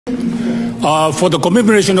For the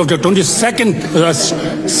commemoration of the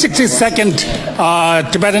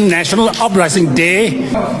 62nd Tibetan National Uprising Day,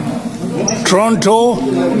 Toronto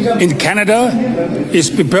in Canada is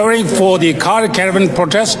preparing for the car caravan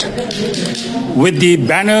protest with the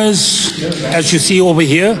banners as you see over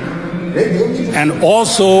here, and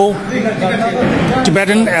also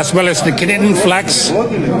Tibetan as well as the Canadian flags,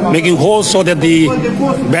 making holes so that the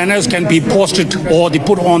banners can be posted or they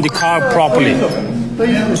put on the car properly.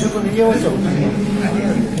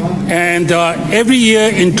 And every year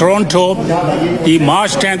in Toronto, the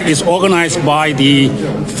March 10th is organized by the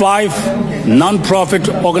 5 non-profit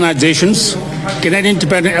organizations: Canadian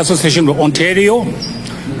Tibetan Association of Ontario,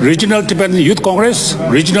 Regional Tibetan Youth Congress,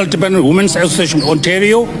 Regional Tibetan Women's Association of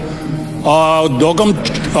Ontario, Dogam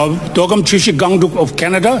Chishi Gangduk of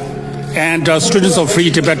Canada, and Students of Free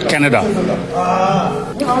Tibet Canada.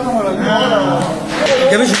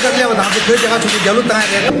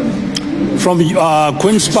 From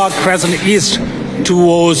Queen's Park Crescent East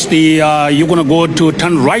towards the, you're going to go to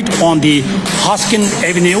turn right on the Hoskin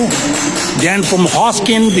Avenue. Then from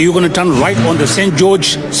Hoskin, you're going to turn right on the St.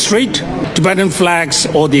 George Street. Tibetan flags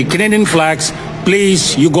or the Canadian flags,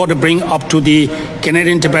 please, you got to bring up to the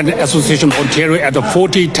Canadian Tibetan Association of Ontario at the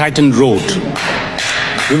 40 Titan Road.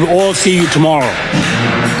 We will all see you tomorrow.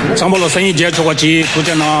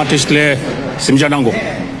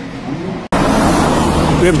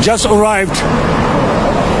 We have just arrived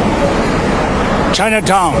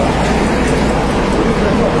Chinatown.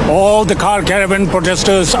 All the car caravan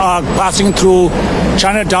protesters are passing through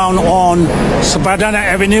Chinatown on Spadana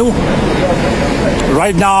Avenue.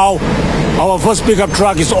 Right now, our first pickup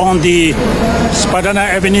truck is on the Spadana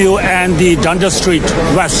Avenue and the Dundas Street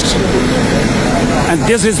West. And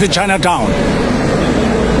this is the Chinatown.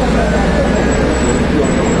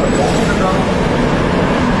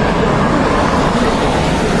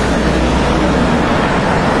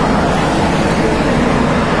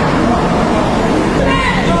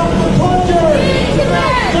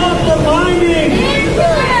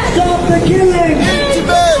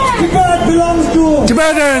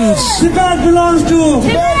 Tibetans! Tibet belongs to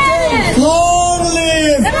Tibet! Long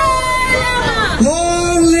live!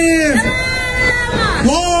 Long live!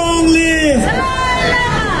 Long live!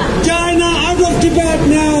 China out of Tibet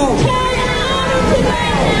now!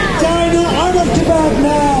 China out of Tibet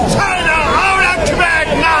now! China out of Tibet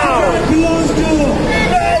now! Tibet belongs to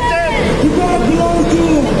Tibet belongs to.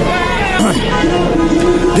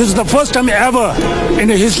 This is the first time ever in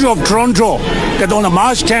the history of Toronto that on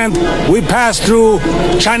March 10th we pass through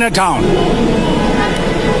Chinatown.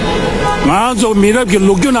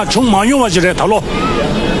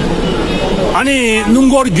 아니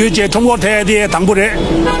눈골 규제 통고 대대 당부래.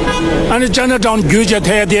 아니 Chinatown 규제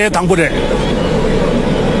대대 당부래.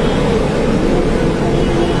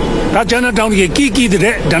 다 Chinatown 게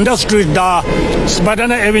끼끼들에 Dundas Street 다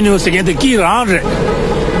Spadana Avenue 세게데 끼라래.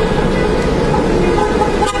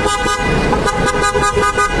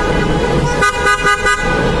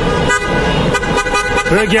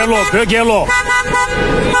 Big yellow, big yellow.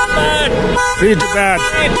 Free Tibet.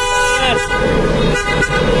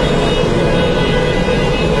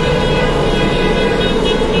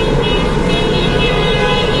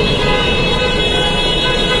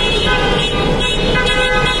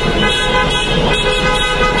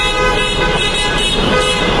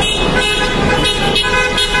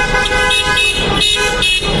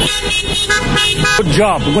 Good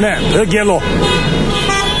job, big yellow.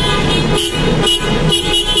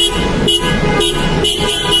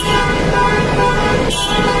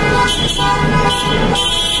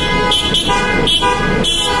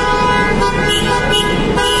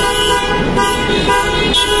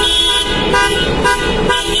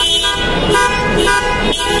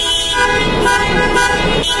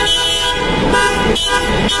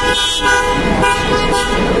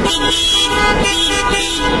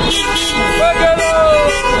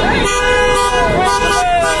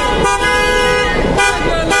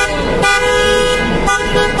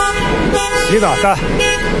 이다 다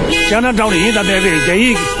Chinatown 인다 대비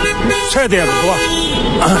대이 최대로 와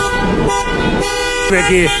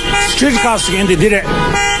street car in the dire.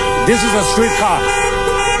 This is a street car.